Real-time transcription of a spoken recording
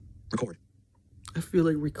Record. I feel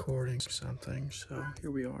like recording something, so here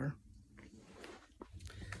we are.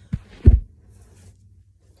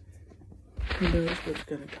 Who knows what's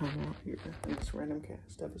gonna come out here in this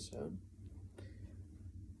randomcast episode?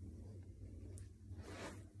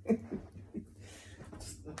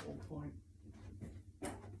 That's the whole point.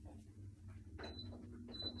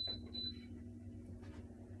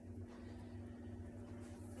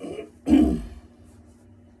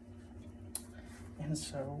 And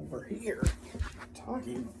so we're here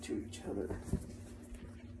talking to each other.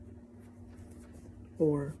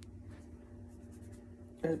 Or,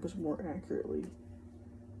 as more accurately,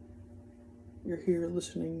 you're here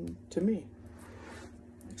listening to me.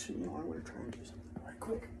 Actually, you know, I'm going to try and do something right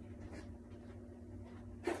quick.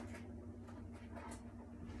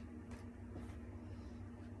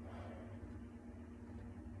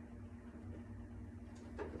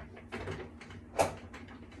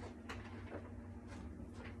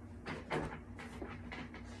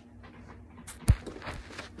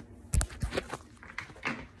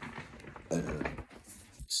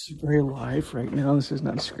 This is very live right now. This is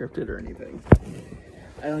not scripted or anything.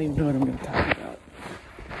 I don't even know what I'm going to talk about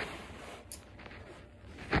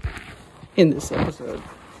in this episode.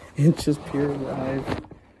 It's just pure live.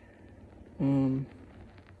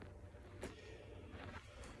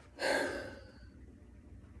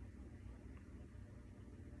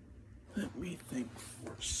 Let me think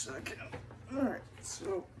for a second. Alright,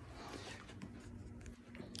 so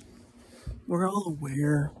we're all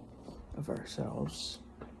aware of ourselves.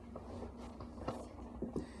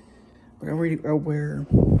 We're already aware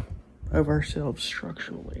of ourselves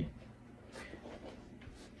structurally.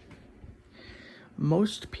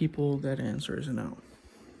 Most people, that answer is no.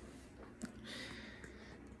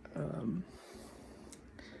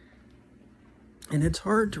 And it's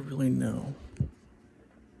hard to really know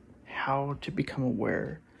how to become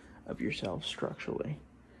aware of yourself structurally,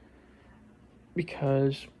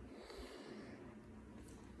 because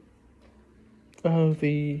of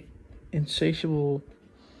the insatiable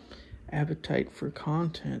appetite for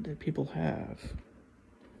content that people have.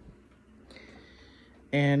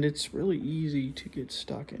 And it's really easy to get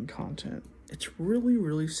stuck in content. It's really,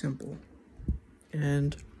 really simple.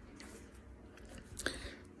 And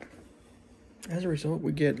as a result,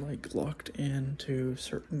 we get locked into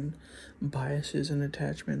certain biases and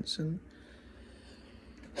attachments and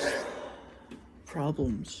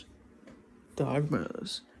problems,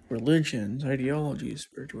 dogmas, religions, ideologies,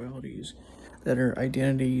 spiritualities that are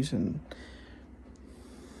identities and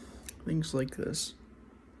things like this.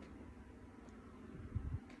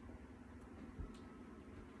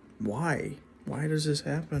 Why? Why does this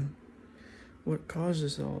happen? What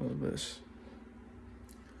causes all of this?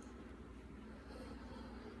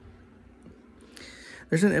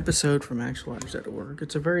 There's an episode from actualize.org.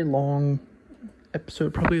 It's a very long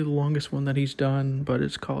episode, probably the longest one that he's done, but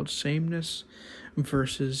it's called Sameness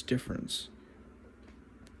versus Difference.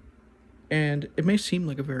 And it may seem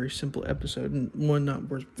like a very simple episode and one not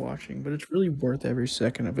worth watching, but it's really worth every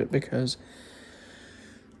second of it, because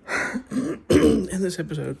in this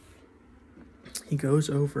episode, he goes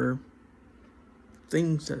over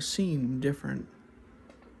things that seem different,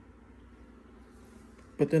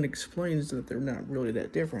 but then explains that they're not really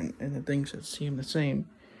that different, and the things that seem the same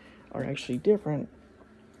are actually different,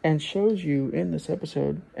 and shows you in this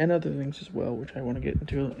episode, and other things as well, which I want to get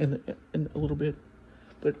into in a little bit,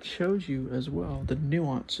 but shows you as well the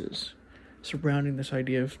nuances surrounding this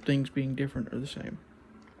idea of things being different or the same.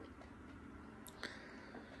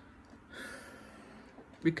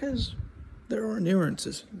 Because there are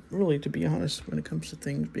nuances, really, to be honest, when it comes to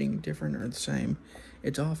things being different or the same.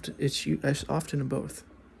 It's often in both.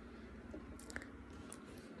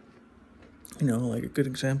 You know, like a good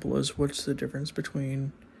example is, what's the difference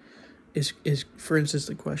between is for instance,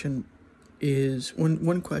 the question is,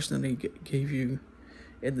 one question that he gave you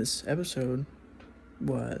in this episode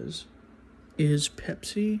was, is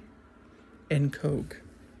Pepsi and Coke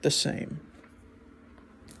the same?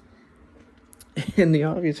 And the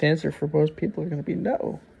obvious answer for most people are going to be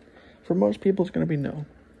no. For most people, it's going to be no.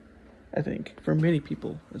 I think for many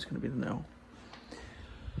people, it's going to be no.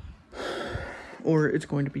 Or it's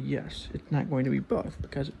going to be yes. It's not going to be both,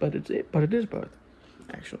 but it is both,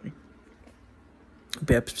 actually.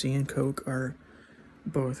 Pepsi and Coke are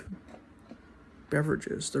both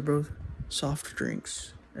beverages. They're both soft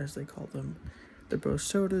drinks, as they call them. They're both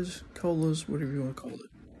sodas, colas, whatever you want to call it.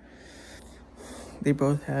 They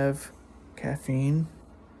both have caffeine,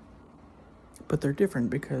 but they're different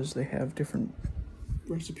because they have different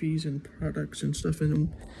recipes and products and stuff in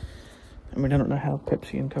them. I mean, I don't know how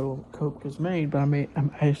Pepsi and Coke is made, but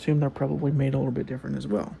I assume they're probably made a little bit different as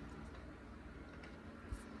well.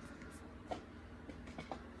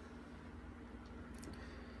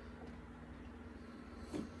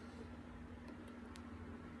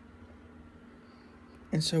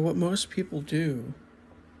 And so what most people do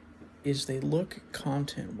is they look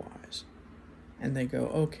content-wise and they go,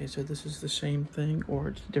 okay, so this is the same thing or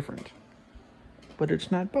it's different. But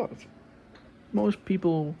it's not both. Most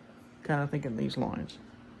people kind of think in these lines,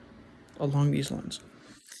 along these lines.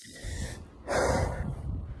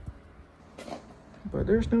 But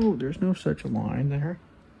there's no such line there.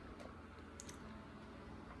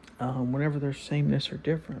 Whenever there's sameness or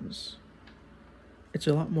difference, it's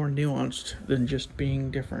a lot more nuanced than just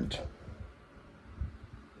being different.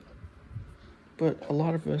 But a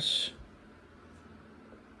lot of us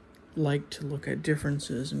like to look at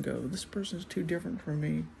differences and go, this person's too different from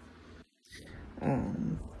me.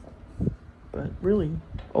 But really,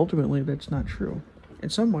 ultimately, that's not true. In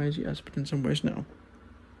some ways, yes, but in some ways, no.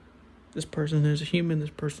 This person is a human,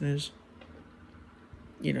 this person is,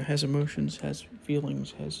 has emotions, has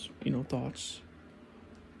feelings, has, thoughts.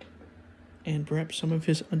 And perhaps some of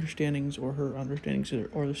his understandings or her understandings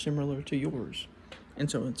are similar to yours. And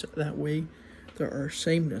so it's that way there are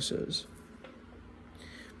samenesses.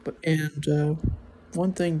 And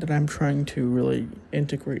one thing that I'm trying to really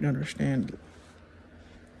integrate and understand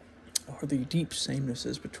are the deep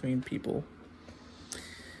samenesses between people.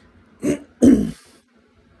 And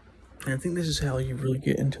I think this is how you really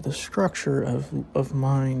get into the structure of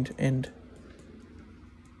mind, and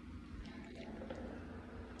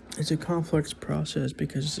it's a complex process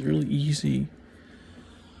because it's really easy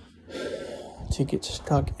to get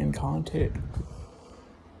stuck in content.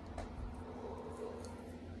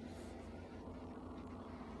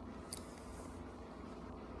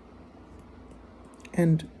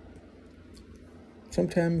 And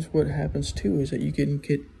sometimes what happens too is that you can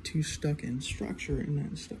get too stuck in structure and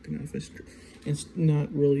not stuck enough and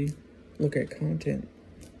not really look at content.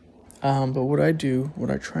 But what I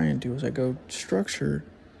try and do is I go structure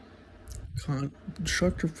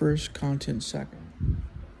first, content second,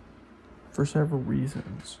 for several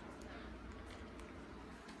reasons.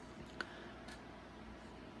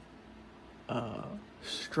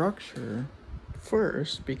 Structure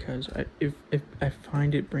first because if I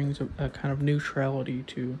find it brings a kind of neutrality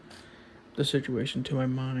to the situation, to my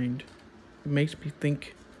mind. It makes me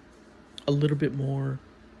think a little bit more.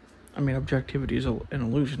 I mean, objectivity is an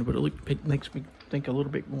illusion, but it makes me think a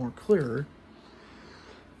little bit more clearer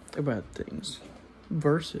about things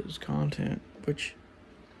versus content, which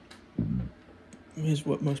is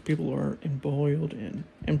what most people are embroiled in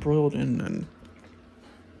and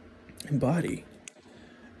embody.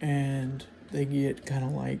 And they get kind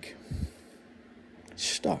of like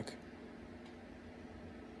stuck.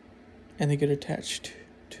 And they get attached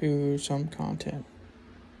to some content.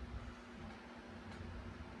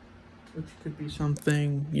 Which could be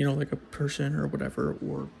something, like a person or whatever,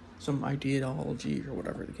 or some ideology or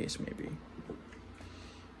whatever the case may be.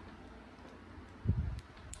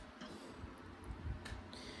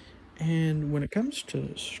 And when it comes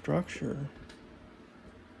to structure,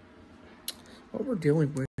 what we're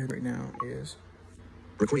dealing with right now is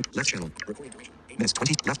recording left channel. Recording duration 8 minutes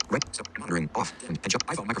 20 left right. So monitoring off and adjust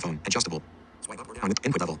iPhone microphone adjustable. Swipe up or down with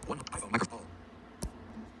input level 1 iPhone microphone.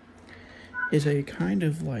 Is a kind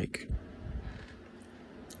of like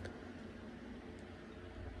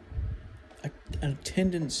a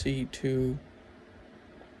tendency to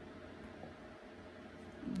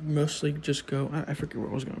mostly just go. I forget where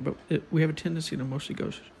I was going, but we have a tendency to mostly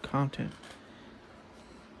go content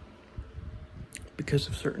because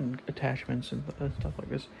of certain attachments and stuff like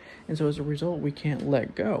this. And so as a result, we can't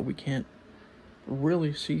let go. We can't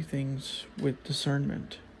really see things with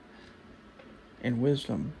discernment and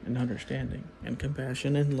wisdom and understanding and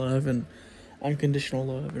compassion and love and unconditional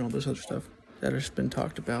love and all this other stuff that has been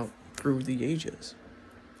talked about through the ages.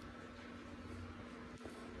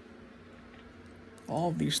 All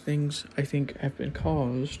of these things, I think, have been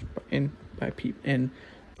caused by people and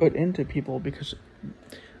put into people because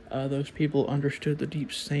those people understood the deep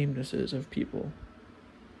samenesses of people.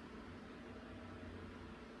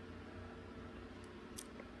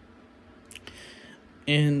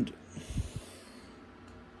 And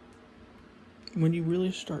when you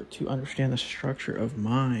really start to understand the structure of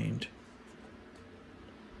mind,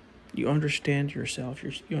 you understand yourself,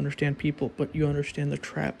 you understand people, but you understand the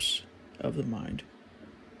traps of the mind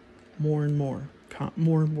more and more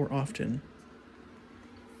often.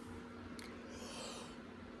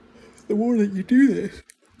 The more that you do this.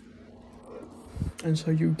 And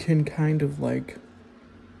so you can kind of like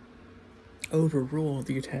overrule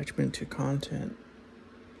the attachment to content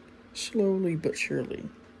slowly but surely.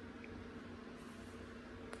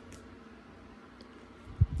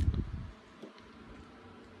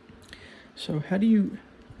 So how do you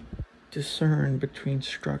discern between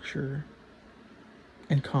structure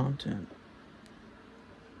and content.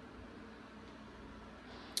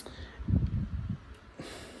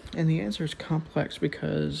 And the answer is complex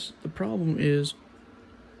because the problem is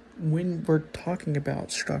when we're talking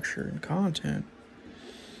about structure and content,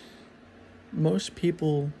 most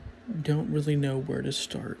people don't really know where to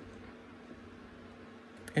start.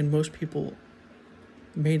 And most people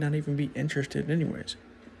may not even be interested anyways.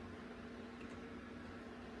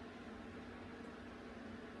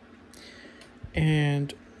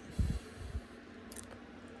 And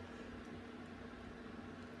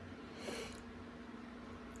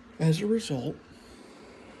as a result,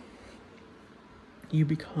 you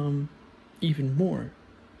become even more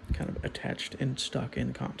kind of attached and stuck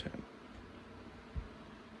in content.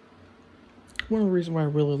 One of the reasons why I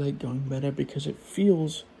really like going meta, because it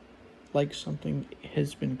feels like something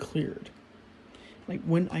has been cleared. Like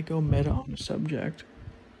when I go meta on a subject,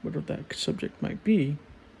 whatever that subject might be,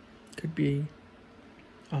 could be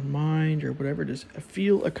on mind or whatever it is, I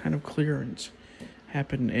feel a kind of clearance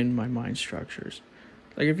happen in my mind structures.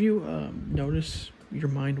 Like if you notice your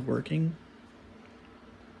mind working,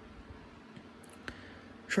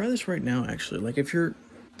 try this right now actually. Like if you're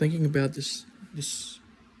thinking about this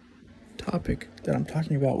topic that I'm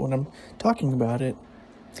talking about, when I'm talking about it,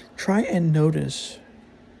 try and notice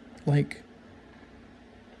like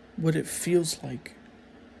what it feels like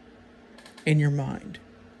in your mind,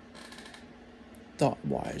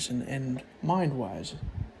 thought-wise and mind-wise.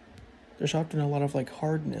 There's often a lot of like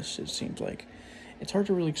hardness, it seems like. It's hard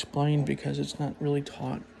to really explain because it's not really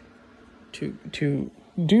taught to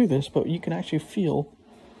do this, but you can actually feel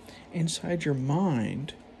inside your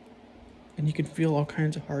mind, and you can feel all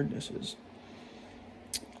kinds of hardnesses.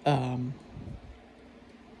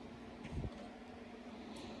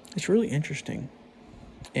 It's really interesting.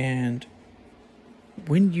 And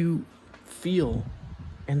when you feel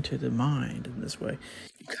into the mind in this way,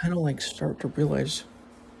 you kind of like start to realize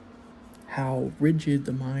how rigid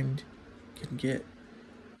the mind can get,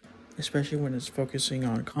 especially when it's focusing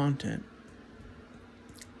on content.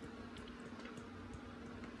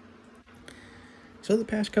 So the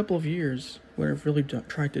past couple of years, what I've really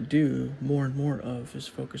tried to do more and more of is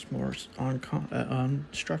focus more on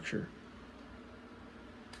structure.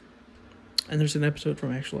 And there's an episode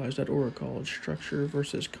from actualize.org called Structure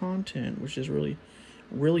versus Content, which is really,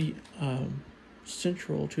 really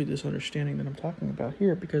central to this understanding that I'm talking about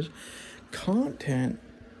here, because content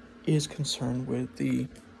is concerned with the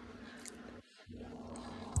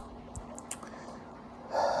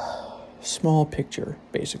small picture,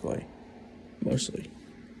 basically, mostly.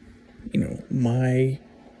 My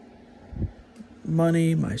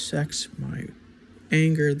money, my sex, my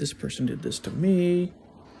anger, this person did this to me,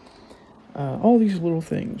 all these little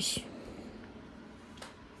things.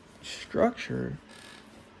 Structure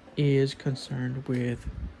is concerned with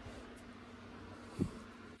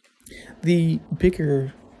the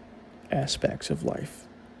bigger aspects of life.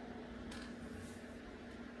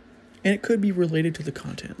 And it could be related to the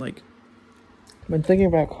content. Like, when thinking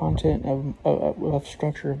about content of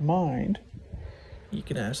structure of mind, you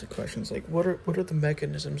can ask the questions like, what are the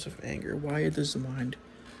mechanisms of anger? Why does the mind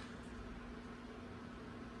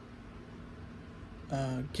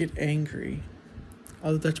get angry?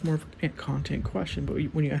 Although that's more of a content question, but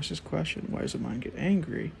when you ask this question, why does the mind get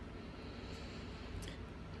angry?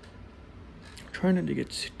 Trying not to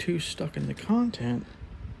get too stuck in the content,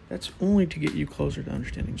 that's only to get you closer to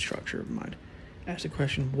understanding structure of mind. Ask the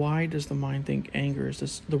question, why does the mind think anger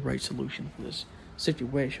is the right solution for this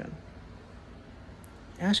situation?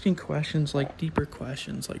 Asking questions like deeper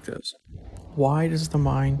questions like this. Why does the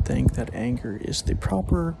mind think that anger is the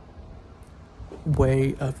proper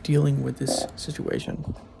way of dealing with this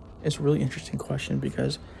situation? It's a really interesting question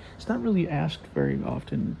because it's not really asked very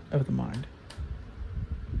often of the mind.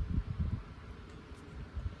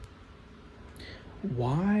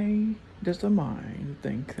 Why does the mind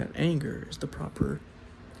think that anger is the proper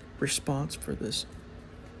response for this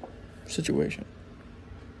situation?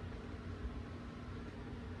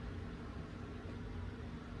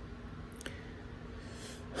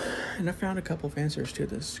 And I found a couple of answers to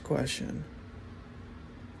this question.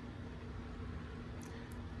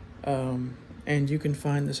 And you can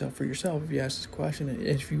find this out for yourself if you ask this question.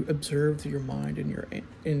 If you observe your mind and your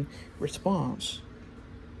in response,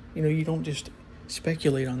 you don't just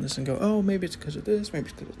speculate on this and go, oh, maybe it's because of this, maybe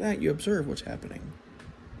it's because of that. You observe what's happening.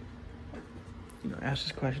 Ask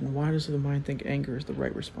this question, why does the mind think anger is the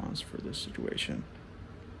right response for this situation?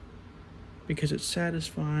 Because it's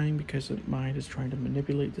satisfying, because the mind is trying to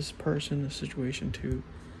manipulate this person, this situation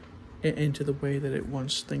into the way that it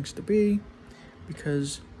wants things to be,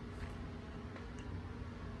 because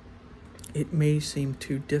it may seem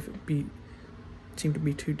to be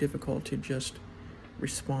too difficult to just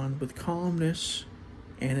respond with calmness,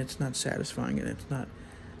 and it's not satisfying, and it's not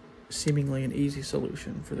seemingly an easy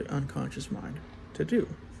solution for the unconscious mind to do.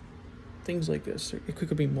 Things like this, it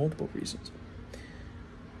could be multiple reasons.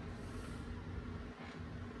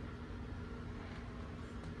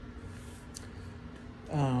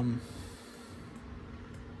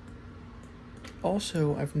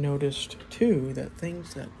 Also, I've noticed too that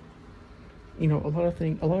things that, a lot of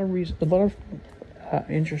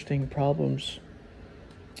interesting problems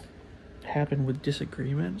happen with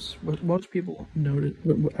disagreements. What most people notice,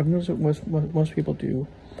 what I've noticed, what most people do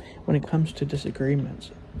when it comes to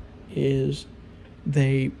disagreements is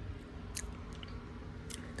they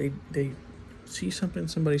see something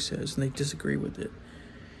somebody says and they disagree with it,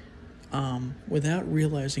 without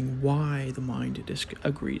realizing why the mind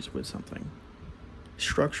disagrees with something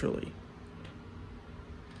structurally.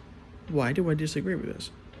 Why do I disagree with this?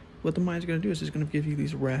 What the mind's going to do is it's going to give you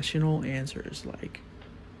these rational answers like,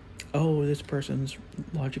 oh, this person's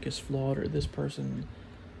logic is flawed, or this person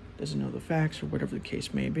doesn't know the facts, or whatever the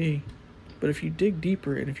case may be. But if you dig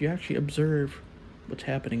deeper and if you actually observe what's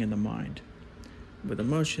happening in the mind with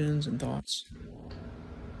emotions and thoughts,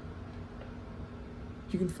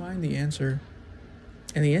 you can find the answer.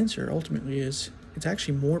 And the answer ultimately is, it's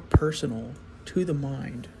actually more personal to the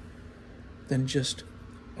mind than just,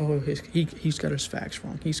 oh, he's got his facts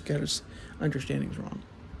wrong, he's got his understandings wrong.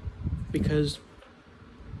 Because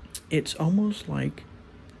it's almost like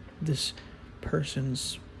this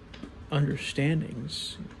person's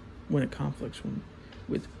understandings, when it conflicts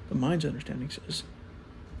with the mind's understandings, is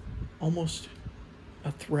almost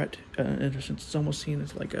a threat. In a sense, it's almost seen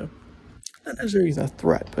as like not necessarily a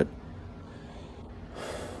threat, but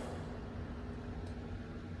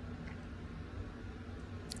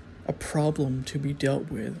a problem to be dealt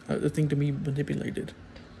with, a thing to be manipulated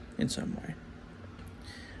in some way.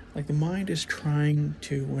 Like the mind is trying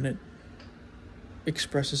to, when it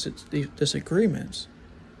expresses its disagreements,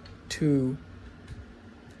 to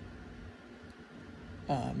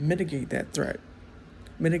mitigate that threat,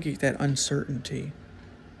 mitigate that uncertainty.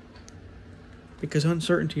 Because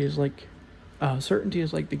certainty is like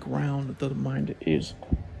the ground that the mind is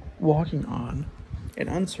walking on, and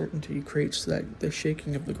uncertainty creates the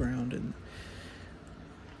shaking of the ground, and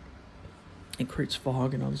it creates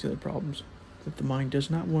fog and all these other problems that the mind does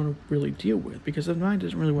not want to really deal with, because the mind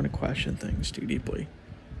doesn't really want to question things too deeply,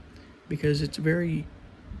 because its very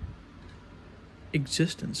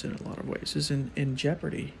existence in a lot of ways is in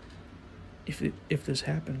jeopardy if this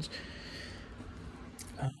happens.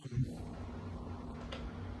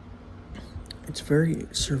 Its very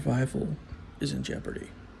survival is in jeopardy.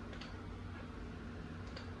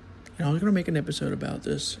 And I was going to make an episode about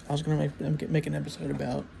this. I was going to make an episode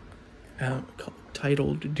about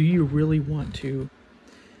titled, "Do you really want to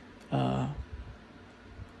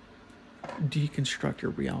deconstruct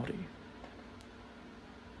your reality?"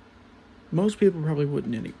 Most people probably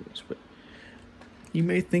wouldn't anyways, but you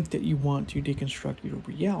may think that you want to deconstruct your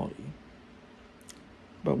reality.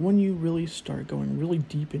 But when you really start going really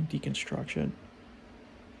deep in deconstruction,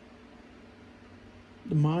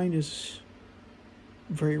 the mind is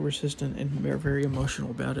very resistant and very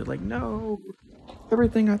emotional about it. Like, no,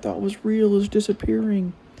 everything I thought was real is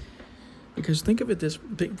disappearing. Because understand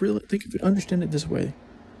it this way.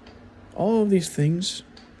 All of these things,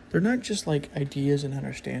 they're not just like ideas and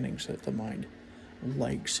understandings that the mind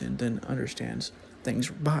likes and then understands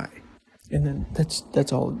things by. And then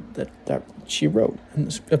that's all that she wrote, and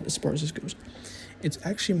as far as this goes. It's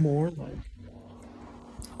actually more like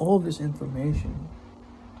all of this information,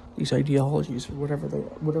 these ideologies, or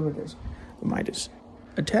whatever it is, the mind is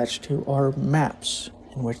attached to, are maps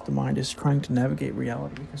in which the mind is trying to navigate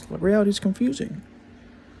reality, because reality is confusing.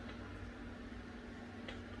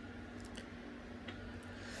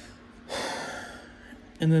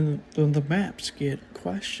 And then the maps get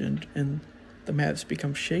questioned, and the maps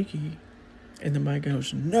become shaky, and the mind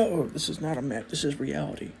goes, no, this is not a map, this is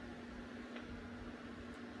reality.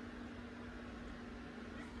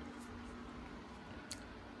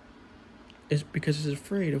 It's because it's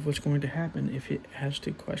afraid of what's going to happen if it has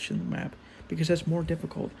to question the map, because that's more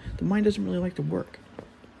difficult. The mind doesn't really like to work.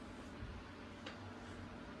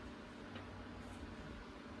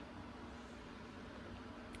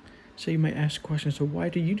 So you might ask questions, so why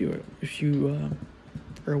do you do it if you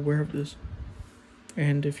are aware of this?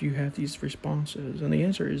 And if you have these responses, and the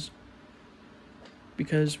answer is,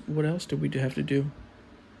 because what else do we have to do?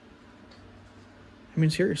 I mean,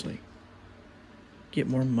 seriously. Get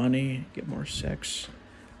more money, get more sex,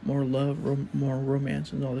 more love, more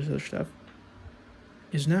romance, and all this other stuff.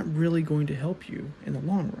 is not really going to help you in the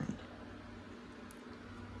long run.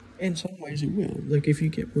 In some ways, it will. Like if you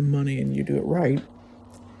get with money and you do it right,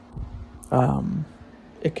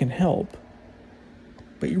 it can help,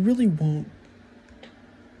 but you really won't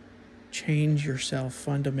change yourself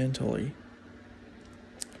fundamentally,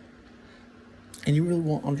 and you really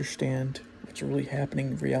won't understand what's really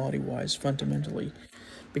happening reality-wise fundamentally,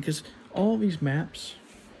 because all these maps,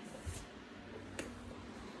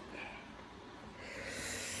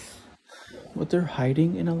 what they're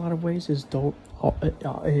hiding in a lot of ways is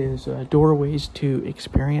doorways to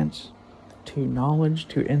experience, to knowledge,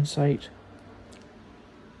 to insight,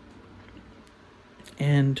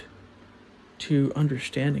 and to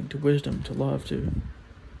understanding, to wisdom, to love, to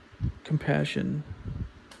compassion,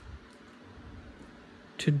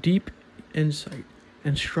 to deep insight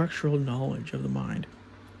and structural knowledge of the mind.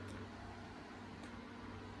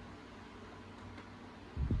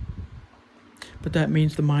 But that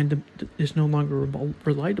means the mind is no longer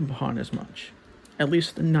relied upon as much, at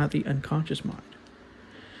least not the unconscious mind.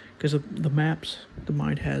 Because the maps the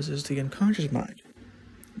mind has is the unconscious mind.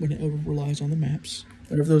 When it relies on the maps,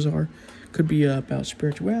 whatever those are, could be about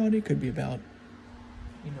spirituality, could be about,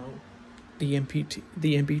 the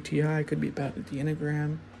MBTI, could be about the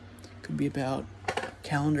Enneagram, could be about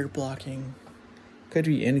calendar blocking, could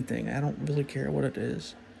be anything. I don't really care what it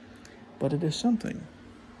is, but it is something.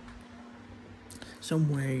 Some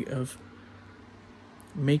way of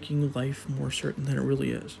making life more certain than it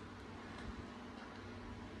really is.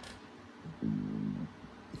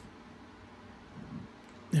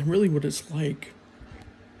 And really what it's like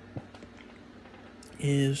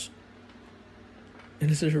is, and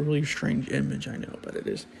this is a really strange image, I know, but it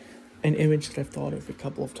is an image that I've thought of a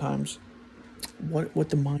couple of times. What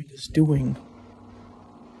the mind is doing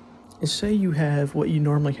is, say you have what you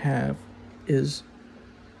normally have is,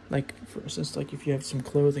 like, for instance, like if you have some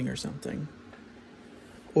clothing or something,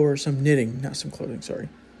 or some knitting, not some clothing, sorry,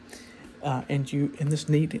 and this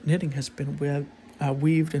knitting has been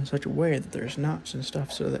weaved in such a way that there's knots and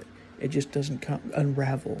stuff so that it just doesn't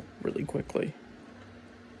unravel really quickly.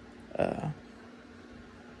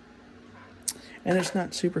 And it's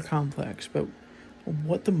not super complex, but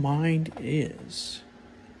what the mind is,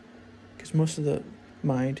 because most of the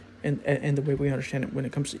mind and the way we understand it when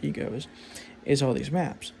it comes to ego is all these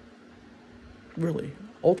maps. Really,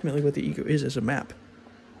 ultimately what the ego is a map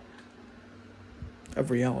of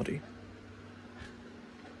reality.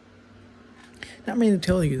 Not many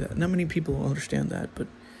tell you that. Not many people understand that, but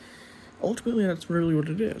ultimately that's really what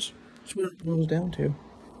it is. That's what it boils down to.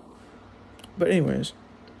 But anyways,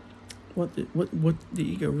 what the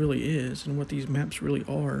ego really is and what these maps really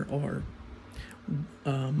are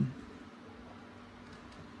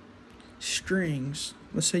strings.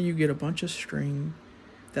 Let's say you get a bunch of string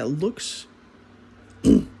that looks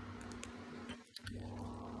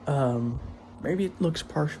maybe it looks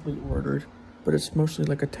partially ordered, but it's mostly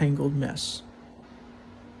like a tangled mess,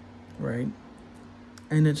 right?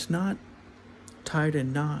 And it's not tied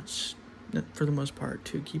in knots for the most part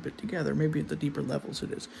to keep it together. Maybe at the deeper levels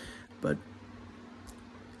it is, but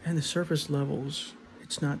at the surface levels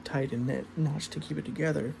it's not tied in knots to keep it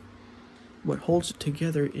together. What holds it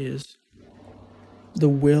together is the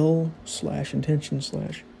will / intention /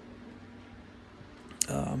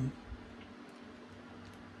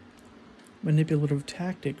 manipulative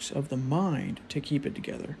tactics of the mind to keep it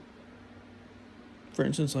together. For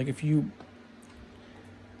instance, like if you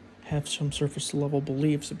have some surface level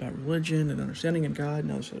beliefs about religion and understanding in God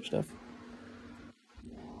and all this other stuff,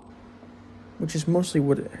 which is mostly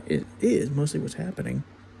what it is, mostly what's happening,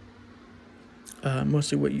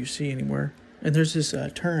 mostly what you see anywhere. And there's this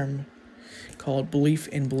term called belief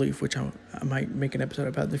in belief, which I might make an episode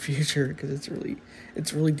about in the future, because it's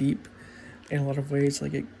really deep in a lot of ways.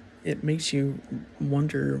 Like it makes you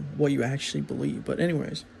wonder what you actually believe. But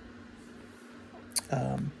anyways,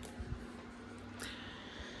 and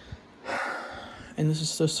this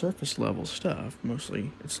is the surface level stuff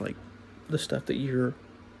mostly. It's like the stuff that you're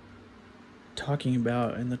talking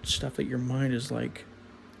about and the stuff that your mind is like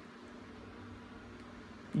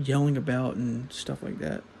yelling about and stuff like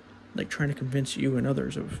that, like trying to convince you and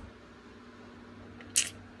others of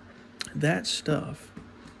that stuff.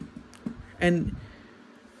 And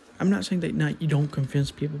I'm not saying that you don't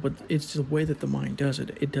convince people, but it's the way that the mind does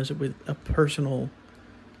it. It does it with a personal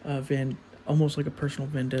almost like a personal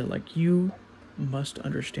vendetta. Like, you must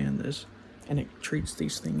understand this, and it treats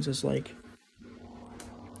these things as like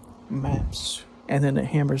maps, and then it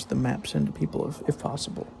hammers the maps into people if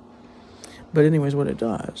possible. But anyways, what it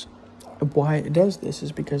does, why it does this,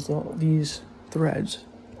 is because these threads,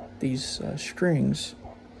 these strings,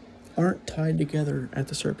 aren't tied together at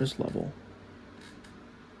the surface level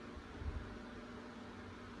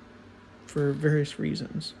for various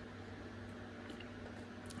reasons.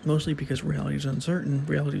 Mostly because reality is uncertain,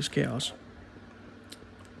 reality is chaos.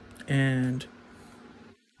 And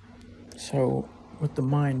so, what the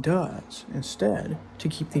mind does instead to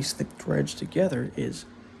keep these threads together is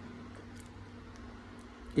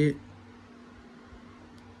it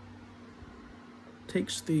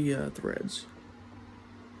takes the threads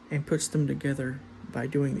and puts them together by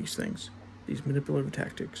doing these things, these manipulative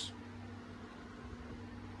tactics.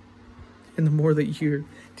 And the more that you're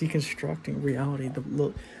deconstructing reality,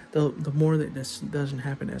 the more that this doesn't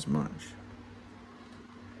happen as much.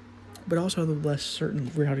 But also, the less certain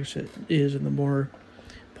reality is, and the more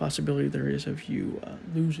possibility there is of you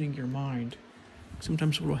losing your mind.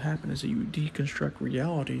 Sometimes what will happen is that you deconstruct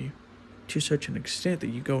reality to such an extent that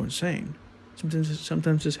you go insane.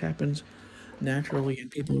 Sometimes this happens naturally, and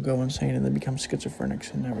people go insane and then become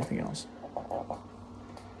schizophrenics and everything else.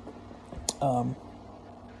 And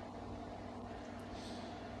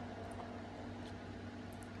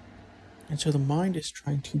so the mind is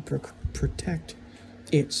trying to protect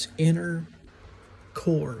its inner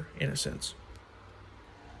core, in a sense.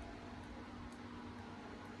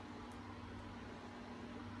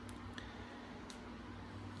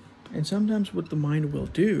 And sometimes what the mind will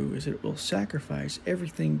do is it will sacrifice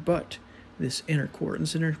everything but this inner core. And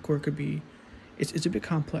this inner core could be, it's a bit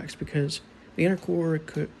complex because the inner core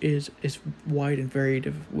is wide and varied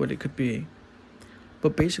of what it could be.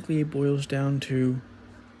 But basically it boils down to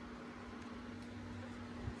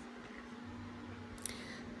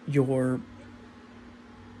your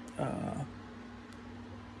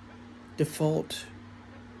default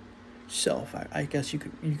self. I guess you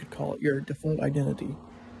could call it your default identity.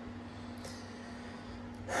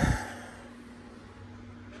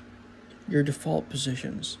 Your default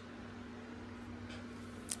positions.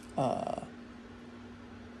 Not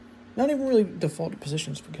even really default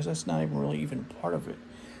positions, because that's not even really even part of it.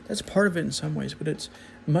 That's part of it in some ways, but it's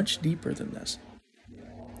much deeper than this.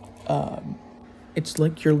 It's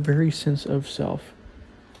like your very sense of self.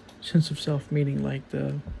 Sense of self meaning like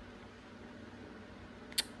the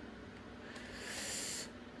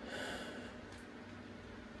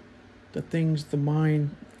things the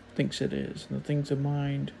mind thinks it is, and the things the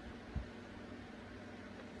mind.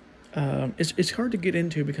 It's hard to get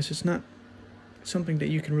into because it's not something that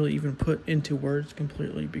you can really even put into words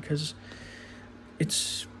completely, because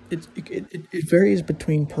it varies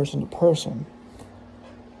between person to person.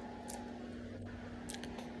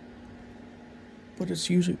 But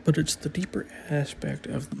it's the deeper aspect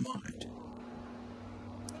of the mind.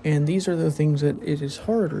 And these are the things that it is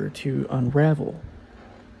harder to unravel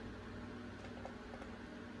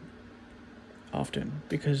often,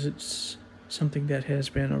 because it's something that has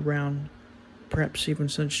been around perhaps even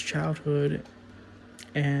since childhood,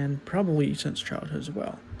 and probably since childhood as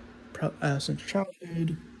well. Since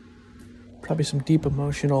childhood, probably some deep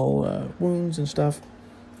emotional wounds and stuff.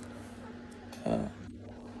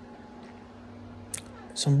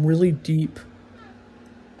 Some really deep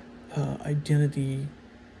identity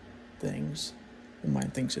things the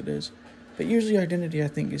mind thinks it is. But usually identity, I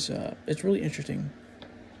think, is it's really interesting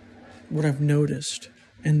what I've noticed,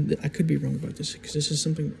 and I could be wrong about this, because this is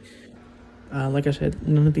something, like I said,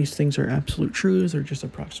 none of these things are absolute truths. They're just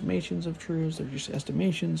approximations of truths. They're just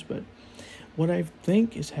estimations. But what I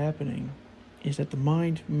think is happening is that the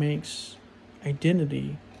mind makes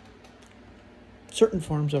identity, certain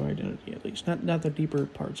forms of identity at least, not the deeper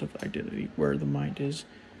parts of identity where the mind is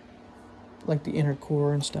like the inner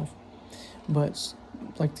core and stuff, but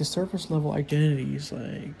like the surface level identities,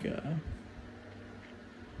 like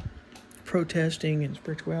protesting and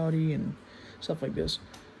spirituality and stuff like this,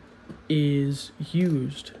 is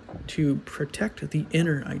used to protect the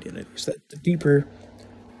inner identities, that the deeper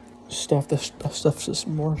stuff, the stuff that's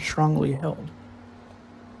more strongly held.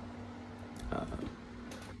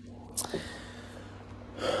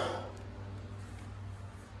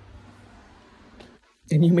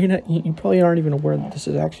 And you probably aren't even aware that this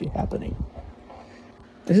is actually happening.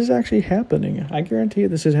 This is actually happening. I guarantee you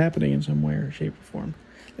this is happening in some way or shape or form.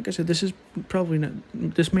 Like I said, this may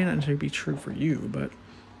not necessarily be true for you,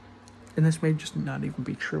 and this may just not even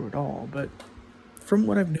be true at all, but from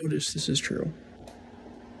what I've noticed, this is true.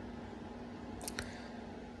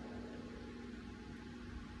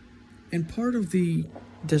 And part of the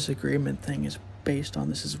disagreement thing is based on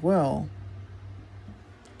this as well,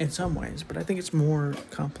 in some ways, but I think it's more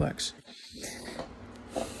complex.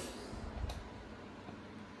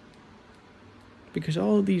 Because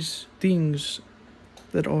all of these things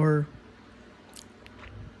that are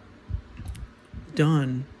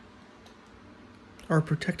done are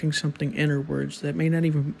protecting something innerwards that may not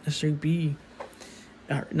even necessarily be,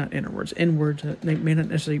 not innerwards, inwards, that may not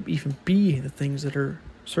necessarily even be the things that are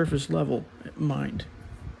surface level mind.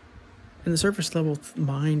 And the surface level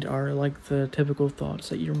mind are like the typical thoughts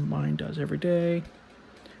that your mind does every day,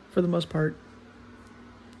 for the most part.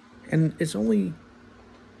 And it's only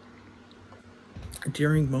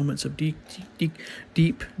during moments of deep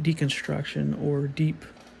deconstruction or deep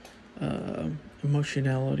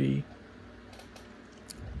emotionality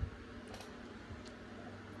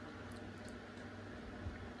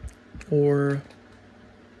or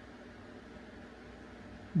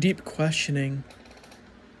deep questioning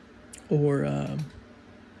or a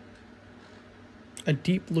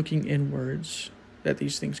deep looking inwards that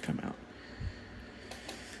these things come out.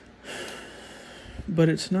 But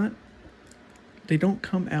it's not, they don't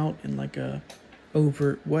come out in like a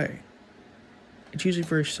overt way. It's usually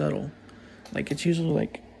very subtle. Like it's usually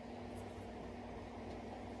like,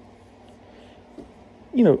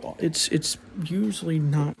 it's usually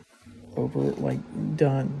not overt, like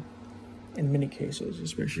done in many cases,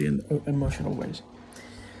 especially in emotional ways.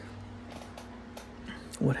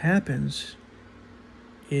 What happens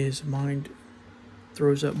is mind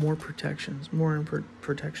throws up more protections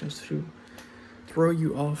to throw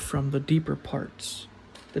you off from the deeper parts,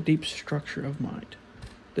 the deep structure of mind,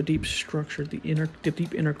 the deep structure, the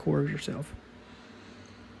deep inner core of yourself.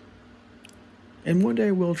 And one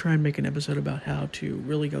day we'll try and make an episode about how to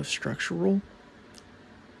really go structural,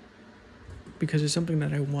 because it's something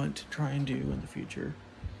that I want to try and do in the future.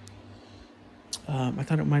 I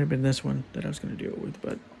thought it might have been this one that I was going to do it with,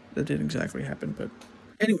 but that didn't exactly happen. But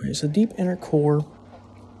anyways, the deep inner core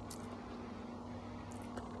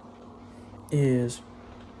is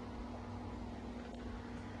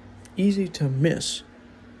easy to miss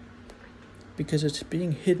because it's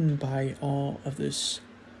being hidden by all of this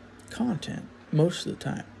content most of the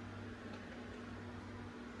time.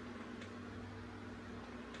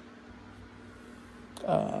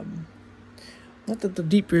 Not that the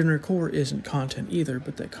deep inner core isn't content either,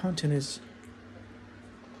 but that content is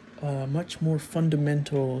much more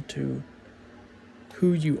fundamental to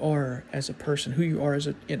who you are as a person, who you are as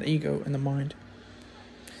an ego and the mind.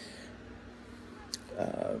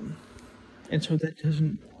 And so that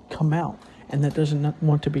doesn't come out, and that doesn't not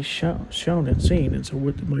want to be shown and seen. And so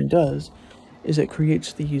what the mind does is it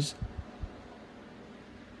creates these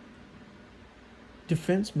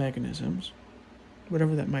defense mechanisms,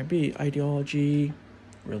 whatever that might be, ideology,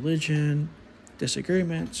 religion,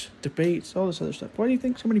 disagreements, debates, all this other stuff. Why do you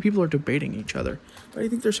think so many people are debating each other? Why do you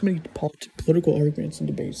think there's so many political arguments and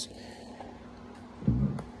debates?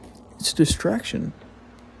 It's distraction.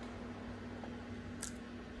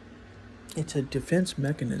 It's a defense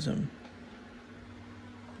mechanism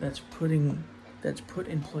that's put in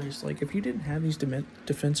place. Like if you didn't have these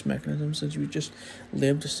defense mechanisms, since you just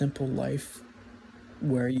lived a simple life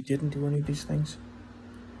where you didn't do any of these things,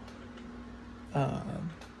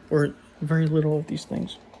 or very little of these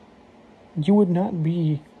things, you would not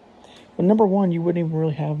be, well, number one, you wouldn't even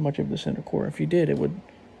really have much of this inner core. If you did,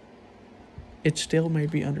 it still may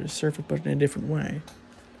be under the surface, but in a different way,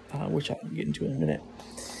 which I'll get into in a minute.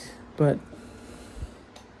 But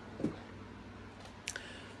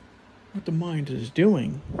what the mind is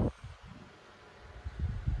doing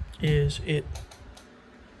is it's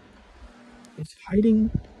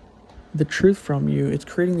hiding the truth from you. It's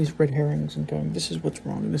creating these red herrings and going, this is what's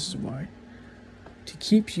wrong and this is why, to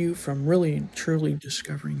keep you from really and truly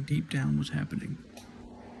discovering deep down what's happening.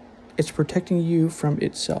 It's protecting you from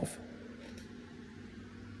itself.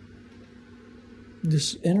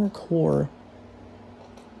 This inner core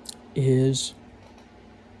is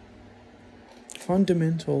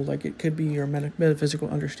fundamental. Like it could be your metaphysical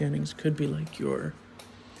understandings, could be like your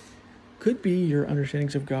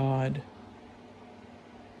understandings of God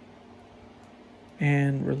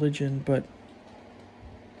and religion, but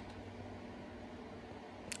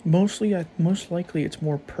most likely it's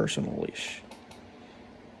more personal-ish,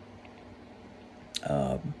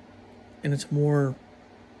 and it's more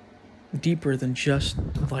deeper than just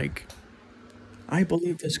like, I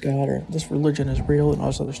believe this God or this religion is real and all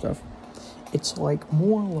this other stuff. It's like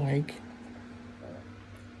more like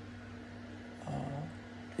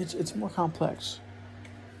it's more complex.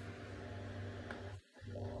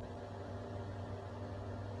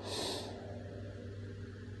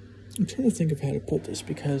 I'm trying to think of how to put this,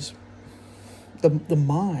 because the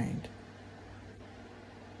mind,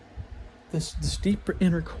 this deeper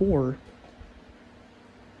inner core,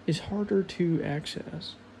 is harder to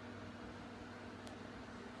access,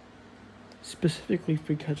 specifically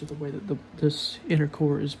because of the way that this inner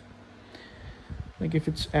core is Like if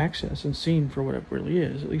it's accessed and seen for what it really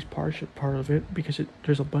is, at least part of it, because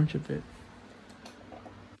there's a bunch of it.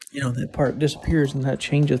 That part disappears and that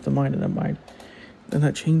changes the mind, and that mind, and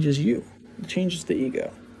that changes you. It changes the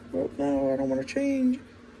ego. Well, no, I don't want to change.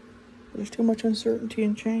 There's too much uncertainty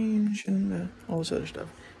and change and all this other stuff.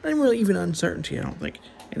 Not really even uncertainty, I don't think,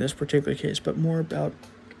 in this particular case, but more about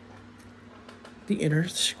the inner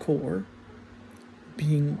core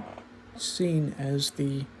being seen as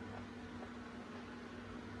the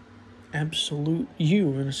absolute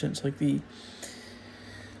you, in a sense, like the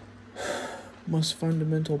most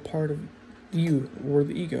fundamental part of you, or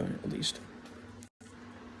the ego, at least.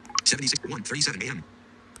 76:37 a.m.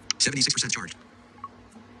 76% charged.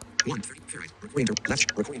 1:30 Fahrenheit.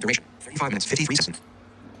 Recording duration 35 minutes 53 seconds.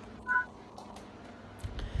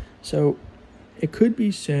 So, it could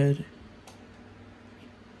be said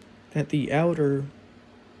that the outer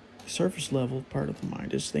surface level part of the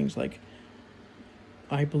mind is things like,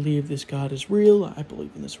 I believe this God is real, I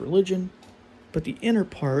believe in this religion, but the inner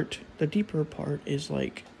part, the deeper part, is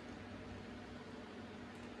like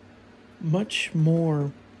much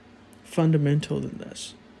more fundamental than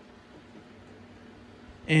this.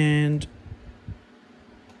 And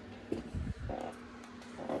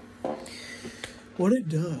what it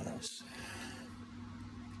does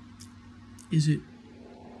is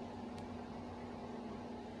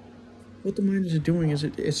what the mind is doing is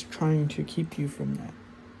it's trying to keep you from that.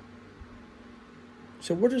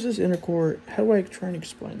 So what is this inner core? How do I try and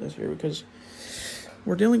explain this here? Because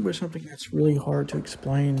we're dealing with something that's really hard to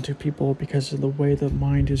explain to people because of the way the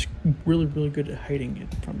mind is really, really good at hiding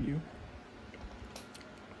it from you.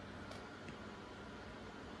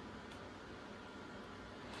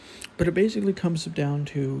 But it basically comes down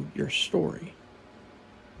to your story.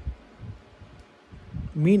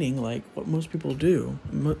 Meaning, like, what most people do,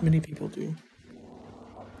 many people do,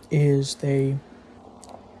 is they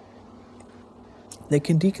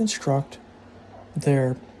can deconstruct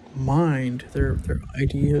their mind, their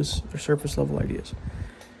ideas, their surface level ideas.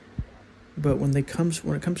 But when it comes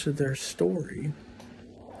to their story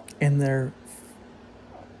and their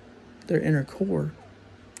inner core,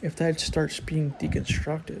 if that starts being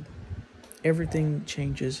deconstructed, everything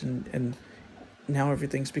changes, and now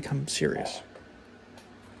everything's become serious.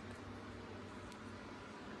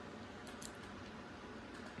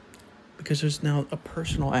 Because there's now a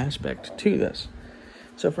personal aspect to this.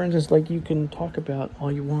 So, for instance, like, you can talk about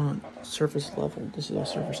all you want, surface level. This is a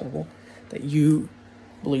surface level, that you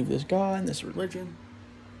believe this God and this religion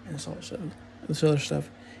and this other stuff,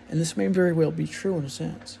 and this may very well be true in a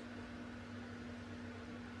sense.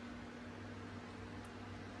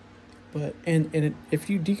 But if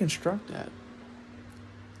you deconstruct that,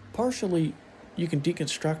 partially, you can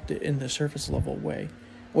deconstruct it in the surface level way,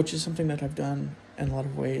 which is something that I've done in a lot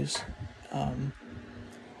of ways.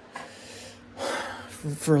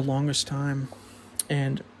 For the longest time,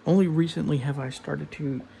 and only recently have I started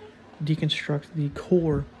to deconstruct the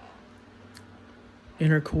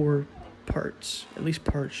inner core parts, at least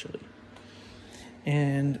partially.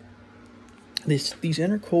 And these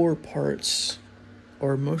inner core parts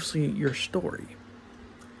are mostly your story,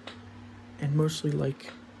 and mostly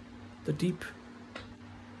like the deep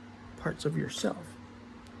parts of yourself.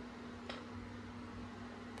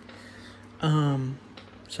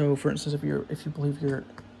 So, for instance, if you believe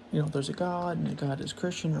there's a God and a God is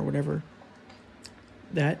Christian or whatever,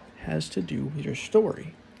 that has to do with your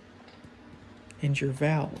story and your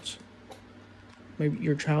vows, maybe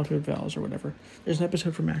your childhood vows or whatever. There's an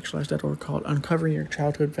episode from actualize.org called "Uncovering Your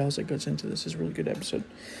Childhood Vows" that goes into this. It's a really good episode,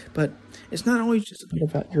 but it's not always just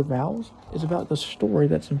about your vows. It's about the story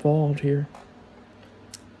that's involved here.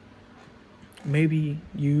 Maybe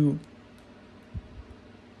you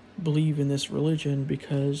believe in this religion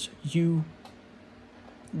because you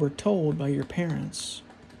were told by your parents.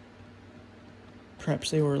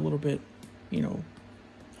 Perhaps they were a little bit,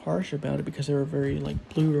 harsh about it because they were very,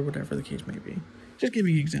 blue or whatever the case may be. Just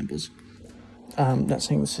giving you examples. Not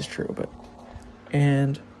saying this is true,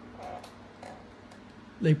 and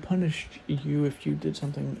they punished you if you did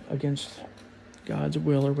something against God's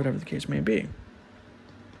will or whatever the case may be.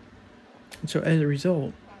 And so as a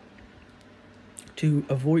result, to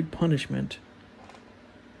avoid punishment,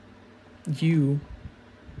 you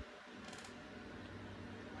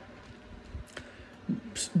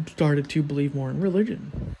started to believe more in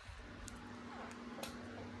religion.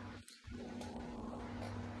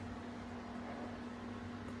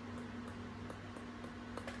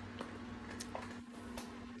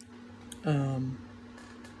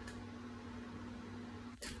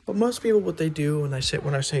 But most people, what they do when I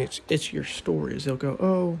say it's your story, is they'll go,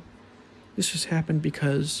 oh, this just happened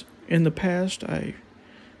because in the past, I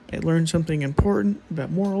learned something important about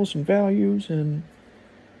morals and values, and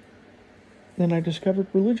then I discovered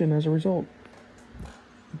religion as a result.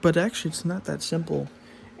 But actually, it's not that simple,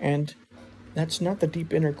 and that's not the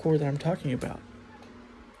deep inner core that I'm talking about.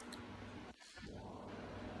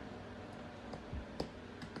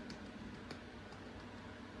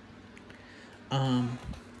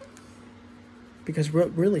 Because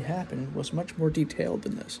what really happened was much more detailed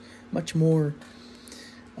than this, much more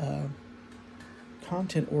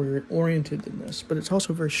content oriented than this, but it's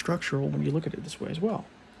also very structural when you look at it this way as well.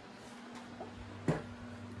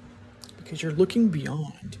 Because you're looking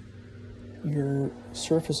beyond your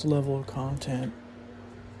surface level of content,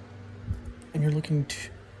 and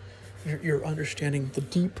you're understanding the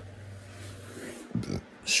deep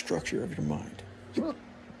structure of your mind.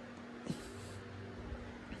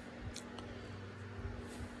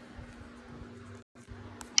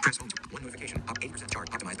 Press home. One notification. Up 80% charge.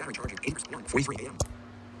 Optimized battery charging. 8%. 1:43 a.m.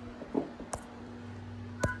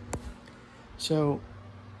 So,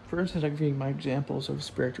 for instance, I'm giving my examples of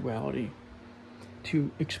spirituality to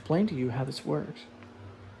explain to you how this works.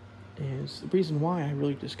 Is the reason why I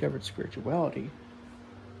really discovered spirituality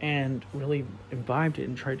and really imbibed it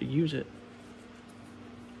and tried to use it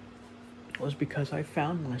was because I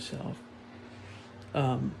found myself.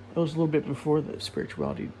 It was a little bit before the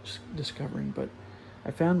spirituality discovering, but I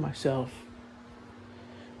found myself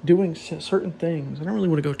doing certain things. I don't really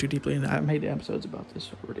want to go too deeply into that. I made episodes about this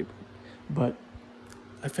already, but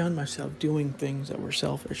I found myself doing things that were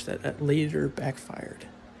selfish that later backfired.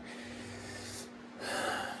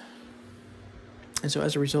 And so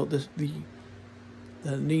as a result, the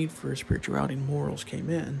need for spirituality and morals came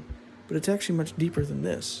in. But it's actually much deeper than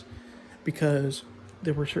this, because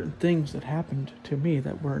there were certain things that happened to me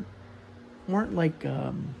that weren't like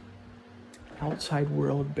outside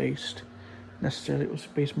world based necessarily. It was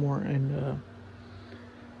based more in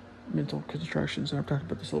mental constructions, and I've talked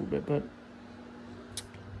about this a little bit, but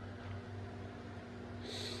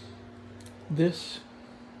this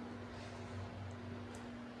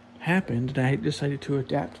happened, and I decided to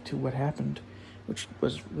adapt to what happened, which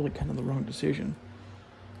was really kind of the wrong decision,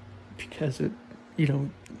 because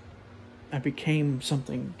I became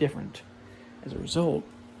something different as a result.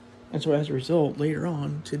 And so as a result, later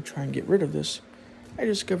on, to try and get rid of this, I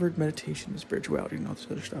discovered meditation and spirituality and all this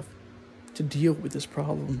other stuff to deal with this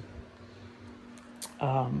problem.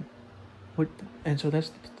 And so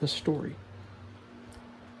that's the story.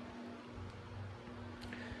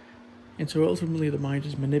 And so ultimately the mind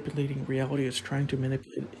is manipulating reality. It's trying to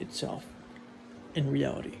manipulate itself in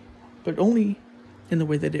reality, but only in the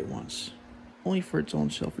way that it wants, only for its own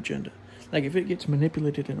self-agenda. Like if it gets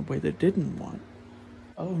manipulated in a way that it didn't want,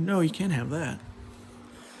 oh no, you can't have that.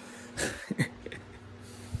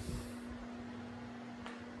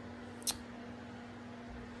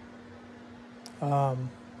 So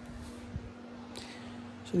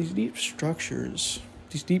these deep structures,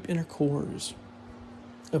 these deep inner cores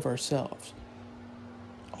of ourselves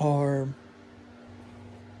are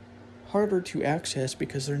harder to access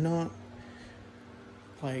because they're not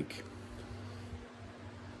like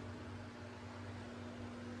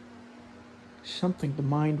something the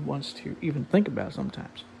mind wants to even think about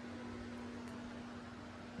sometimes.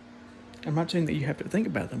 I'm not saying that you have to think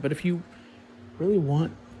about them, but do you really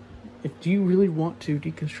want to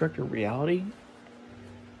deconstruct your reality,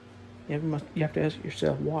 you have to ask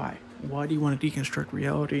yourself why. Why do you want to deconstruct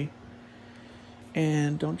reality?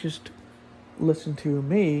 And don't just listen to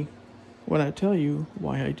me when I tell you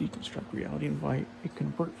why I deconstruct reality and why it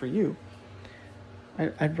can work for you.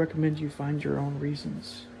 I'd recommend you find your own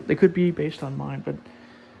reasons. They could be based on mine, but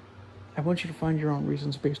I want you to find your own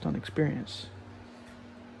reasons based on experience.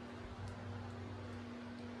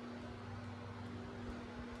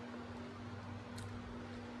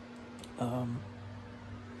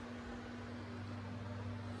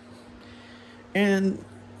 And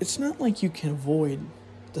it's not like you can avoid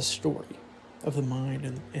the story of the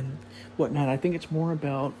mind and whatnot. I think it's more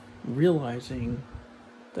about realizing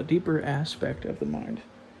the deeper aspect of the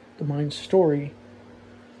mind's story,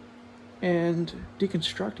 and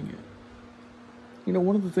deconstructing it.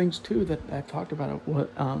 One of the things too that I talked about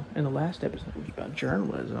in the last episode was about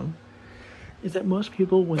journalism, is that most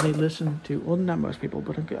people, when they listen to, well, not most people,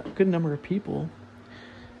 but a good number of people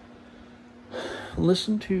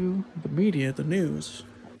listen to the media, the news,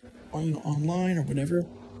 or online or whatever,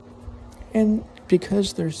 and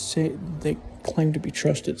because they claim to be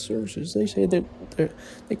trusted sources, they say that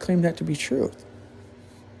they claim that to be truth.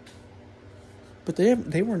 But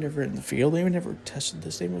they were never in the field. They never tested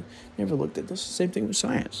this. They never looked at this. Same thing with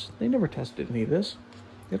science. They never tested any of this.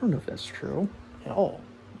 They don't know if that's true at all.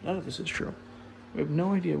 None of this is true. We have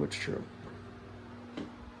no idea what's true.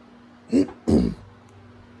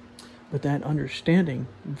 But that understanding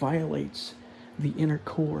violates the inner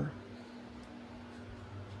core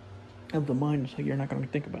of the mind. So you're not going to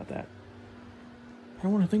think about that. I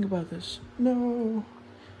don't want to think about this. No.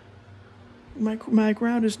 My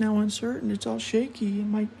ground is now uncertain. It's all shaky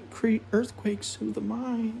and might create earthquakes of the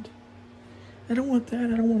mind. I don't want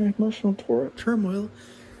that. I don't want emotional turmoil.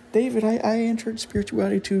 David, I entered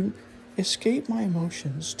spirituality to escape my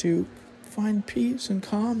emotions, to find peace and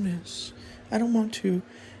calmness. I don't want to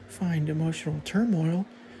find emotional turmoil.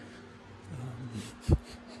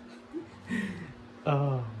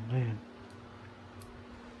 Oh, man.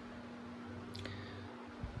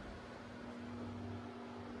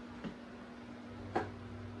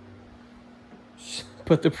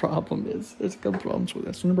 But the problem is, there's a couple problems with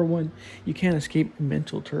this. Number one, you can't escape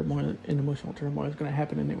mental turmoil and emotional turmoil. It's going to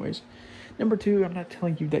happen anyways. Number two, I'm not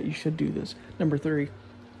telling you that you should do this. Number three,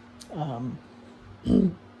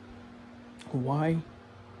 why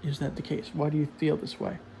is that the case? Why do you feel this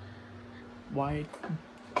way? Why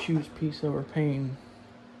choose peace over pain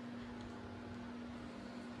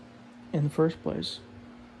in the first place?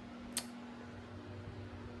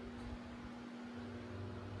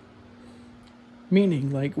 Meaning,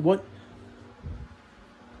 like, what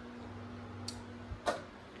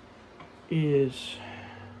is...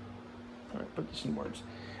 All right, put this in words.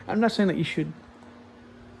 I'm not saying that you should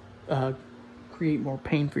create more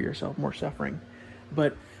pain for yourself, more suffering.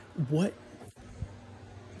 But what...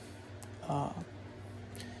 how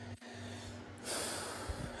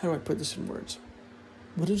do I put this in words?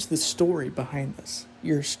 What is the story behind this?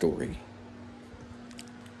 Your story.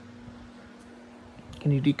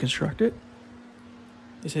 Can you deconstruct it?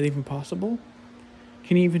 Is that even possible?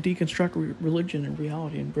 Can you even deconstruct religion and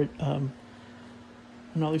reality and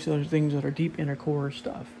all these other things that are deep inner core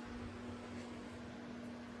stuff?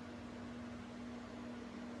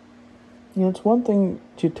 You know, it's one thing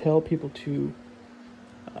to tell people to,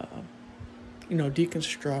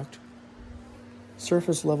 deconstruct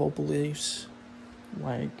surface level beliefs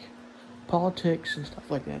like politics and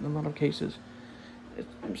stuff like that. In a lot of cases,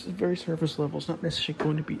 it's very surface level. It's not necessarily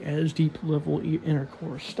going to be as deep level inner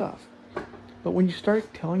core stuff. But when you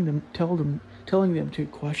start telling them to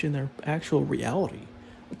question their actual reality,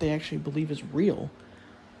 what they actually believe is real,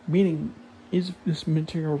 meaning, is this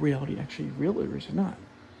material reality actually real or is it not?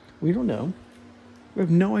 We don't know. We have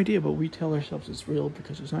no idea, but we tell ourselves it's real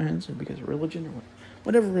because of science and because of religion or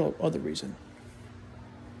whatever real other reason.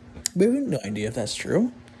 We have no idea if that's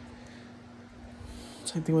true.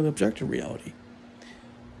 Same thing with objective reality.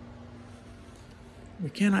 We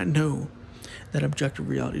cannot know that objective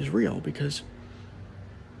reality is real because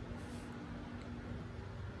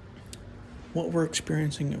what we're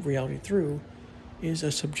experiencing reality through is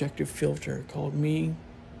a subjective filter called me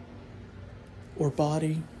or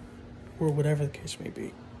body or whatever the case may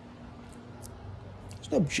be.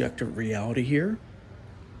 There's no objective reality here.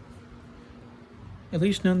 At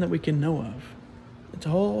least none that we can know of. It's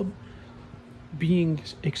all being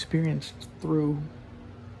experienced through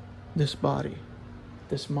this body,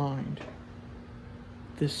 this mind,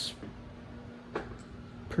 this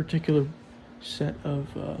particular set of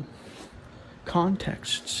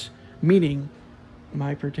contexts, meaning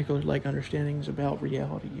my particular understandings about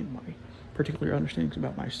reality and my particular understandings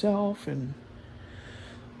about myself and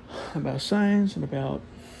about science and about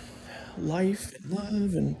life and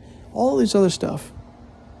love and all this other stuff.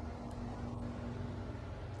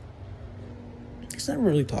 It's not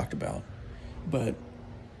really talked about, but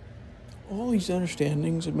all these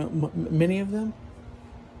understandings, many of them,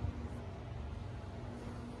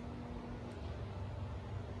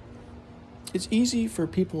 it's easy for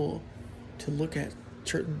people to look at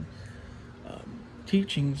certain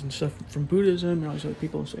teachings and stuff from Buddhism and all these other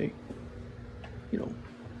people and say,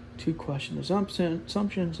 to question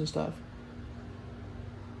assumptions and stuff.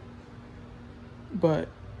 But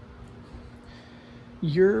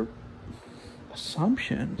your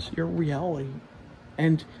assumptions, your reality,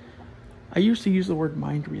 and I used to use the word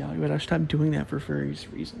mind reality, but I stopped doing that for various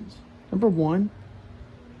reasons. Number one,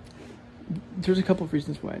 there's a couple of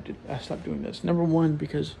reasons why I stopped doing this. Number one,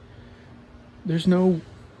 because there's no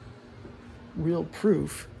real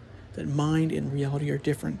proof that mind and reality are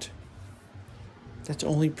different. That's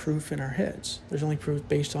only proof in our heads. There's only proof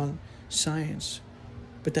based on science.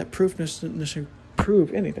 But that proof doesn't necessarily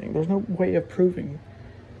prove anything. There's no way of proving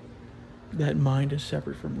that mind is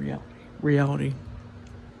separate from reality.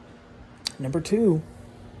 Number two,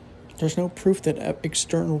 there's no proof that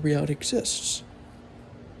external reality exists.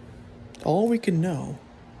 All we can know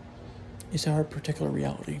is our particular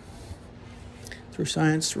reality. through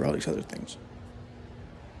science, through all these other things.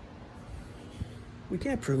 We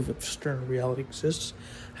can't prove that external reality exists.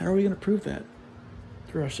 How are we going to prove that?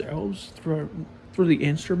 Through ourselves? Through the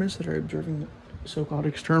instruments that are observing the so-called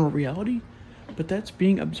external reality? But that's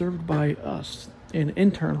being observed by us in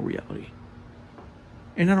internal reality.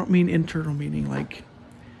 And I don't mean internal meaning like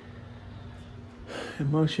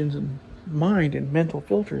emotions and mind and mental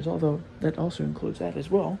filters, although that also includes that as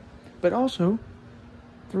well. But also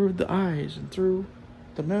through the eyes and through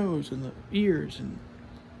the nose and the ears and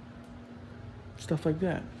stuff like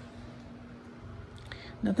that.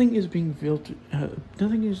 Nothing is being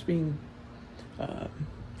nothing is being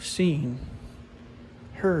seen,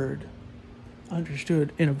 heard,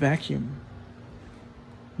 understood in a vacuum.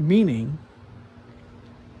 Meaning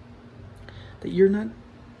that you're not.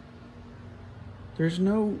 There's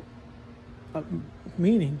no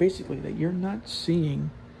meaning, basically, that you're not seeing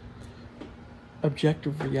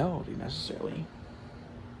objective reality necessarily.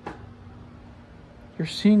 You're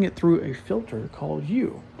seeing it through a filter called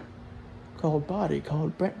you, called body,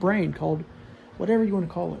 called brain, called whatever you want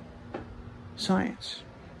to call it. Science,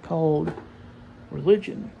 called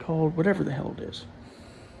religion, called whatever the hell it is.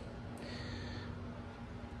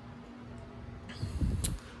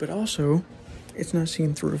 But also, it's not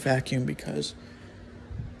seen through a vacuum because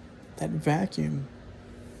that vacuum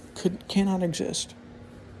cannot exist.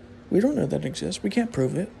 We don't know that it exists. We can't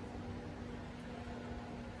prove it.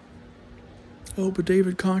 Oh, but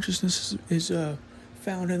David, consciousness is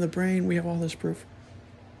found in the brain. We have all this proof.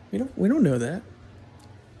 We don't know that.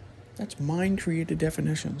 That's mind-created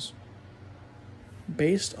definitions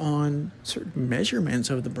based on certain measurements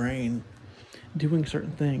of the brain doing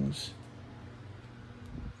certain things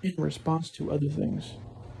in response to other things.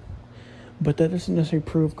 But that doesn't necessarily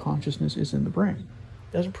prove consciousness is in the brain.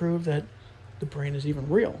 It doesn't prove that the brain is even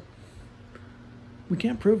real. We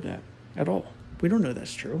can't prove that at all. We don't know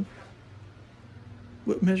that's true.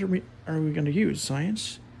 What measurement are we going to use?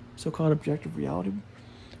 Science? So-called objective reality?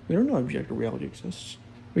 We don't know objective reality exists.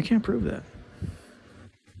 We can't prove that.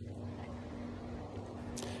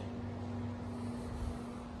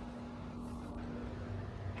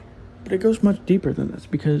 But it goes much deeper than this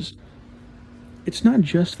because it's not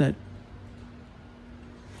just that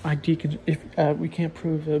if we can't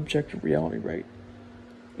prove objective reality, right?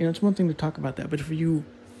 You know, it's one thing to talk about that, but if you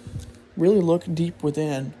really look deep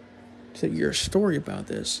within to your story about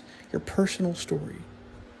this, your personal story,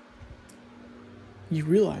 you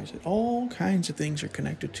realize that all kinds of things are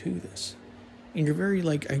connected to this. And your very,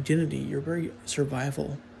 identity, your very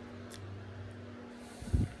survival,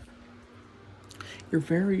 your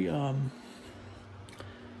very,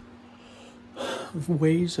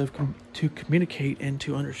 ways to communicate and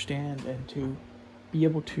to understand and to be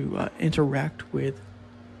able to interact with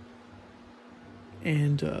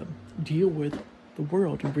and deal with the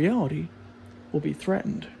world and reality will be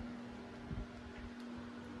threatened.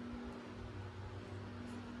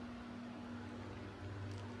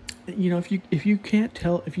 You know, if you can't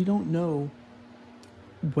tell, if you don't know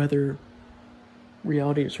whether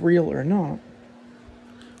reality is real or not,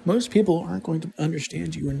 most people aren't going to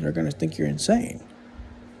understand you and they're going to think you're insane.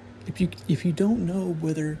 If you don't know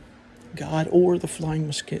whether God or the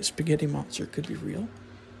flying spaghetti monster could be real,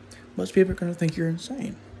 most people are going to think you're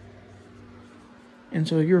insane. And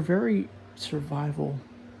so your very survival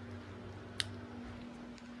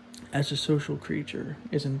as a social creature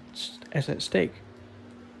is at stake.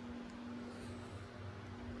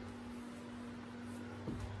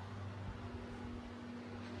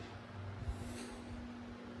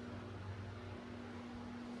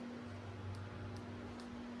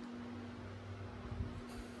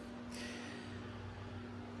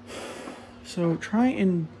 So try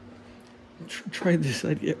this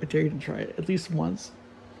idea. I dare you to try it at least once,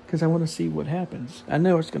 because I want to see what happens. I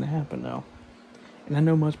know it's going to happen though, and I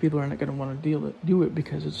know most people are not going to want to do it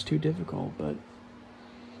because it's too difficult. But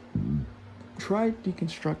try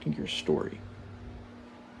deconstructing your story.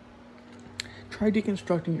 Try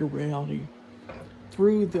deconstructing your reality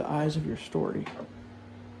through the eyes of your story,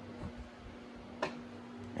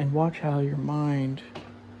 and watch how your mind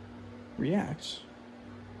reacts.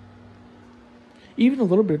 Even a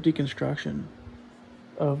little bit of deconstruction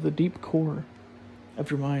of the deep core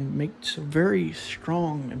of your mind makes a very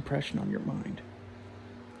strong impression on your mind,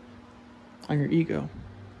 on your ego,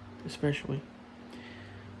 especially.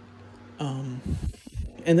 And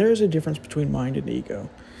there is a difference between mind and ego.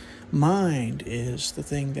 Mind is the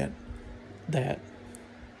thing that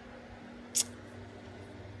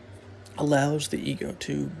allows the ego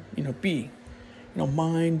to, be.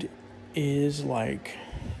 Mind is like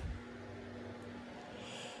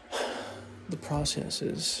the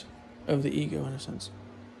processes of the ego in a sense.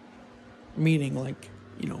 Meaning, like,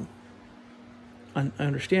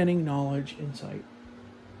 understanding, knowledge, insight,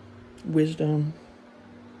 wisdom,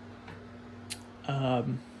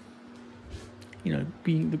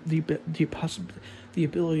 being the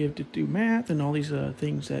ability to do math and all these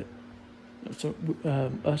things that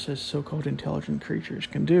us as so-called intelligent creatures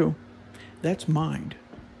can do. That's mind.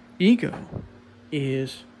 Ego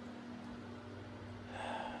is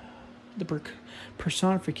the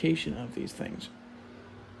personification of these things,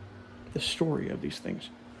 the story of these things,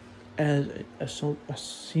 as a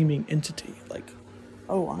seeming entity. Like,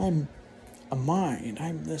 oh, I'm a mind,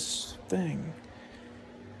 I'm this thing.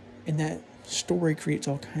 And that story creates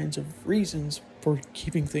all kinds of reasons for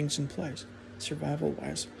keeping things in place,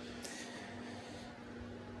 survival-wise.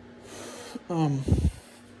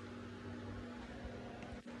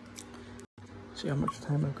 See how much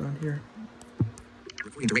time I've gone here.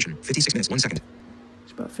 Recording duration, 56 minutes, 1 second.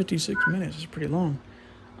 It's about 56 minutes. It's pretty long.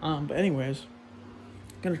 But anyways,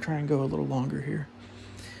 I'm going to try and go a little longer here,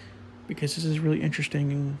 because this is really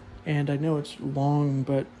interesting, and I know it's long,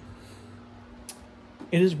 but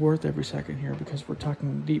it is worth every second here because we're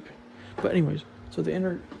talking deep. But anyways, so the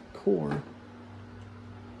inner core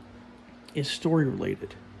is story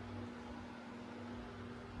related,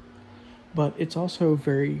 but it's also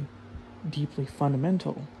very deeply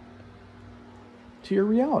fundamental to your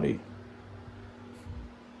reality.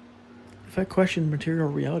 If I question material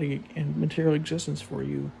reality and material existence for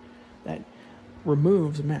you, that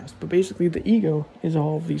removes maps. But basically, the ego is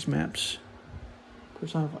all of these maps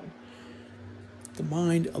personified. The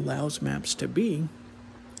mind allows maps to be,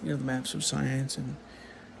 the maps of science and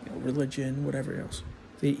religion, whatever else.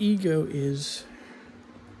 The ego is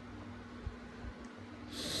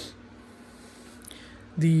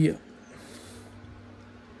the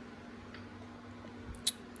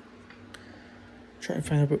try to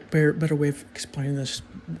find a better way of explaining this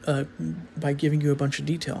by giving you a bunch of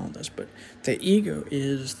detail on this, but the ego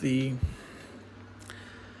is the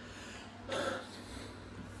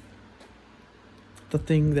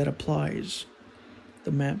thing that applies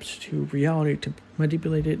the maps to reality to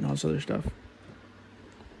manipulate it and all this other stuff.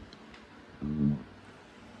 In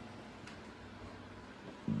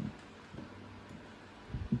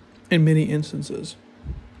many instances,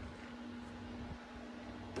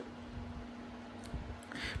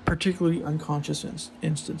 particularly unconscious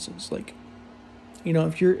instances, like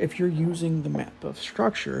if you're using the map of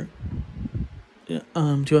structure to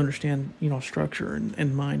understand structure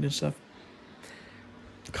and mind and stuff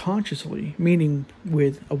consciously, meaning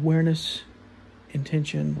with awareness,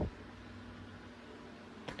 intention,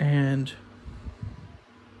 and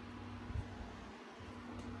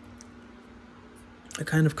a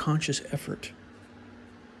kind of conscious effort,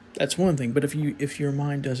 that's one thing. But if your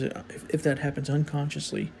mind does it, if that happens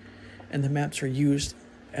unconsciously, and the maps are used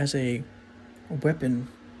as a weapon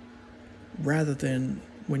rather than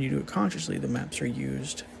when you do it consciously, the maps are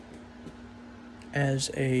used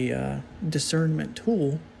as a discernment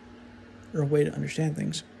tool or a way to understand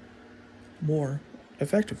things more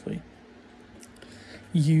effectively.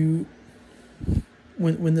 When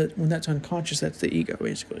that's unconscious, that's the ego,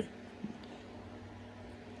 basically.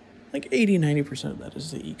 Like 80-90% of that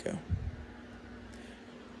is the ego.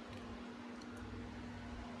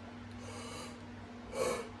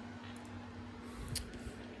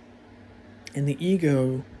 And the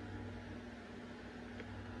ego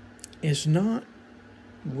is not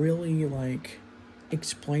really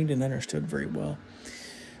explained and understood very well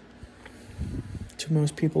to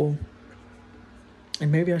most people.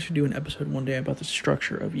 And maybe I should do an episode one day about the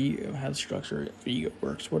structure of ego, how the structure of ego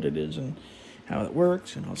works, what it is, and how it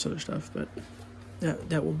works, and all this other stuff. But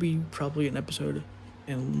that will be probably an episode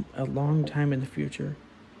in a long time in the future,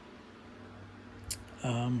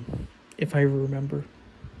 if I remember.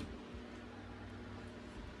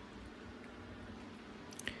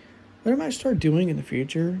 What I might start doing in the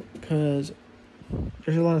future, because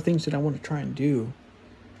there's a lot of things that I want to try and do,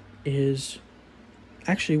 is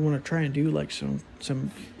actually want to try and do some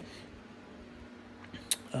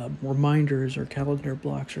reminders or calendar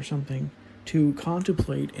blocks or something to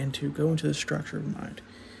contemplate and to go into the structure of mind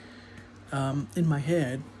in my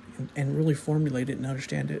head and really formulate it and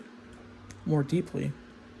understand it more deeply,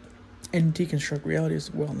 and deconstruct reality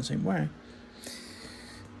as well in the same way.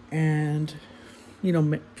 And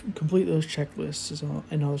complete those checklists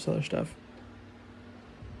and all this other stuff.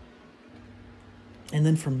 And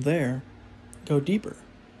then from there, go deeper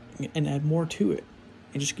and add more to it.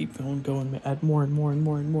 And just keep going, add more and more and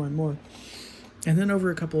more and more and more. And then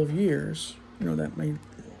over a couple of years, that may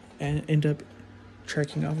end up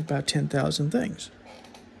checking off about 10,000 things.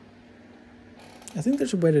 I think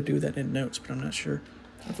there's a way to do that in notes, but I'm not sure.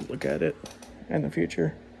 I'll have to look at it in the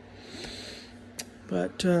future.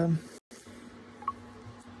 But,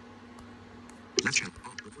 Left channel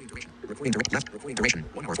on. Recording duration. Left recording duration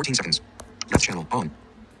 1 hour 14 seconds. Left channel on.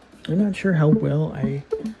 I'm not sure how well I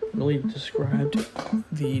really described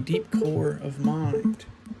the deep core of mind.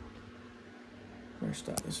 I'm going to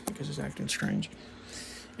stop this because it's acting strange.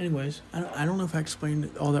 Anyways, I don't know if I explained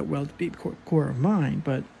it all that well, the deep core of mind,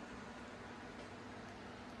 but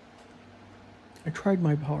I tried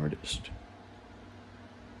my hardest.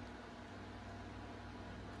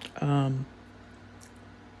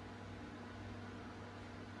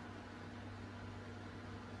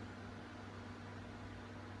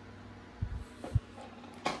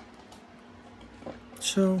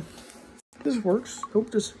 So, this works.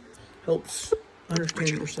 Hope this helps understand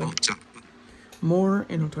yourself more,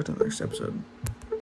 and I'll talk to you in the next episode.